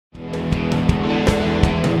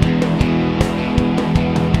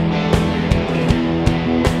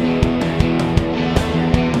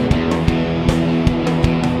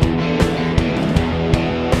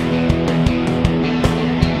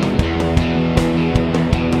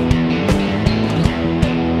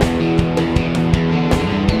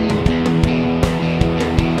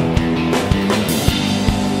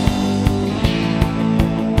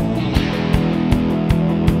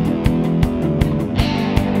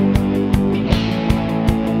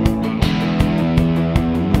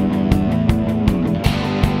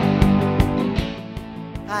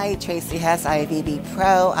Tracy Hess, IFBB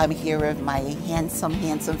Pro. I'm here with my handsome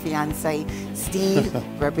fiance,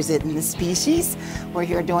 Steve, representing the species. We're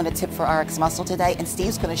here doing a tip for RX Muscle today, and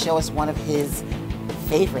Steve's going to show us one of his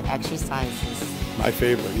favorite exercises. My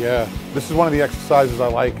favorite, yeah. This is one of the exercises I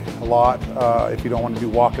like a lot. If you don't want to do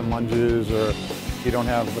walking lunges, or you don't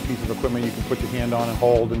have a piece of equipment you can put your hand on and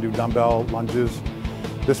hold and do dumbbell lunges.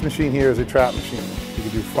 This machine here is a trap machine. You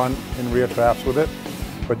can do front and rear traps with it,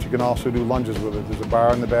 but you can also do lunges with it. There's a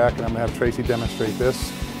bar in the back, and I'm going to have Tracy demonstrate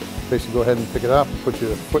this. Tracy, go ahead and pick it up and put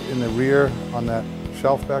your foot in the rear on that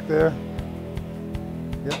shelf back there.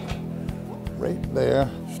 Yep, right there.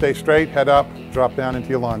 Stay straight, head up, drop down into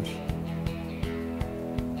your lunge.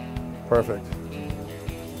 Perfect.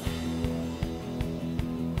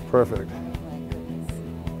 Perfect.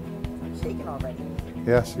 I'm shaking already.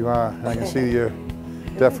 Yes, you are. I can see you're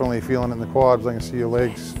definitely feeling it in the quads. I can see your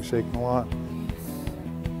legs shaking a lot.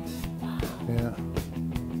 Yeah.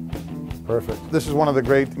 Perfect. This is one of the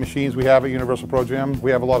great machines we have at Universal Pro Gym.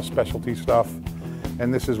 We have a lot of specialty stuff,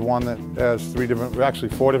 and this is one that has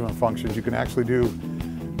four different functions. You can actually do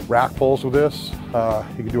rack pulls with this.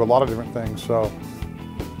 You can do a lot of different things. So,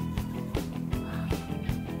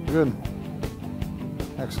 good.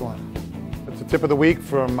 Excellent. It's a tip of the week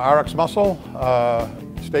from RX Muscle.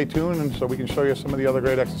 Stay tuned, and so we can show you some of the other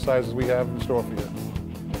great exercises we have in store for you.